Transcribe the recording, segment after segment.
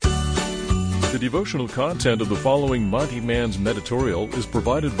The devotional content of the following Monty Man's Meditorial is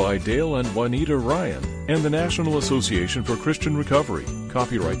provided by Dale and Juanita Ryan and the National Association for Christian Recovery.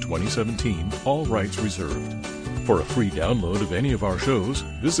 Copyright 2017, all rights reserved. For a free download of any of our shows,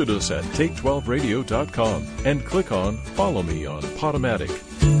 visit us at take12radio.com and click on Follow Me on Podomatic.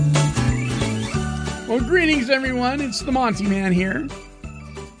 Well, greetings, everyone. It's the Monty Man here.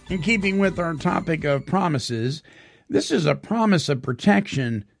 In keeping with our topic of promises, this is a promise of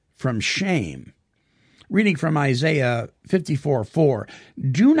protection from shame. Reading from Isaiah 54:4,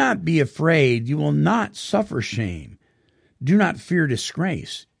 "Do not be afraid, you will not suffer shame. Do not fear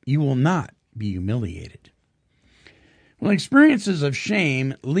disgrace, you will not be humiliated." Well, experiences of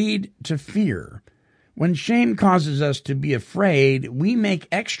shame lead to fear. When shame causes us to be afraid, we make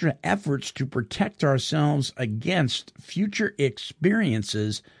extra efforts to protect ourselves against future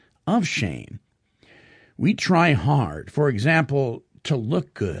experiences of shame. We try hard, for example, to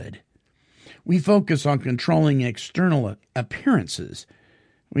look good. We focus on controlling external appearances.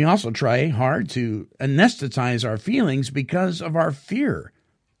 We also try hard to anesthetize our feelings because of our fear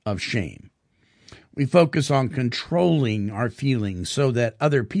of shame. We focus on controlling our feelings so that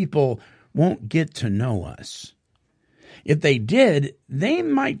other people won't get to know us. If they did, they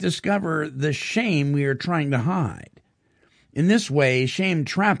might discover the shame we are trying to hide. In this way, shame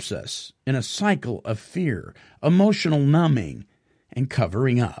traps us in a cycle of fear, emotional numbing, and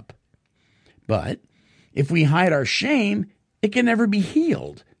covering up. But if we hide our shame, it can never be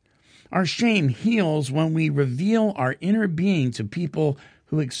healed. Our shame heals when we reveal our inner being to people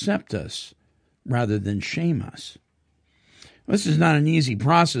who accept us rather than shame us. This is not an easy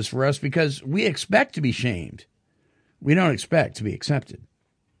process for us because we expect to be shamed. We don't expect to be accepted.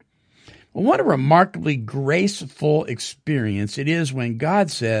 Well, what a remarkably graceful experience it is when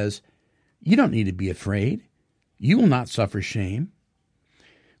God says, "You don't need to be afraid. You will not suffer shame."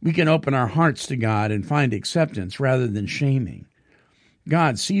 We can open our hearts to God and find acceptance rather than shaming.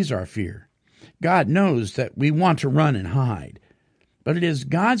 God sees our fear. God knows that we want to run and hide. But it is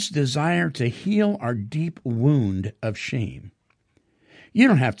God's desire to heal our deep wound of shame. You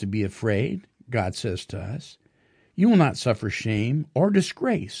don't have to be afraid, God says to us. You will not suffer shame or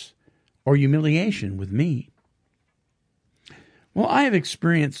disgrace or humiliation with me. Well, I have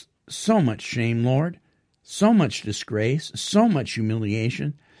experienced so much shame, Lord, so much disgrace, so much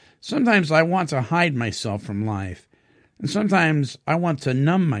humiliation. Sometimes I want to hide myself from life, and sometimes I want to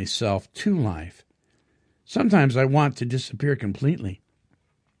numb myself to life. Sometimes I want to disappear completely.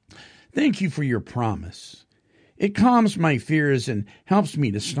 Thank you for your promise. It calms my fears and helps me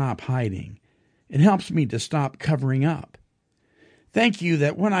to stop hiding. It helps me to stop covering up. Thank you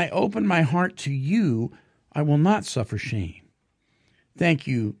that when I open my heart to you, I will not suffer shame. Thank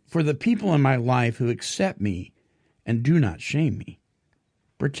you for the people in my life who accept me and do not shame me.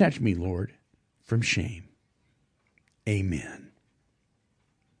 Protect me, Lord, from shame. Amen.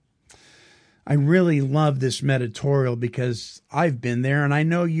 I really love this meditorial because I've been there and I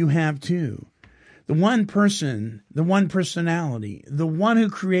know you have too. The one person, the one personality, the one who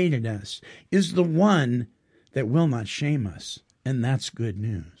created us is the one that will not shame us, and that's good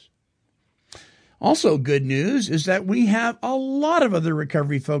news. Also good news is that we have a lot of other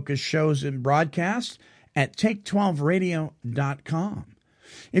recovery-focused shows and broadcasts at take12radio.com.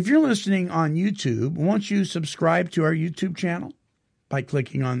 If you're listening on YouTube, won't you subscribe to our YouTube channel by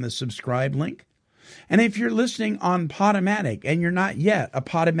clicking on the subscribe link? And if you're listening on Podomatic and you're not yet a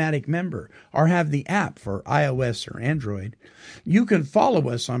Podomatic member or have the app for iOS or Android, you can follow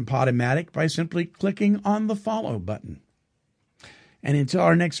us on Podomatic by simply clicking on the follow button. And until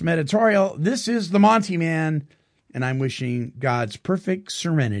our next meditorial, this is the Monty Man, and I'm wishing God's perfect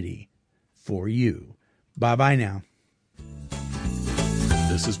serenity for you. Bye-bye now.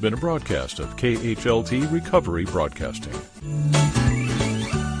 This has been a broadcast of KHLT Recovery Broadcasting.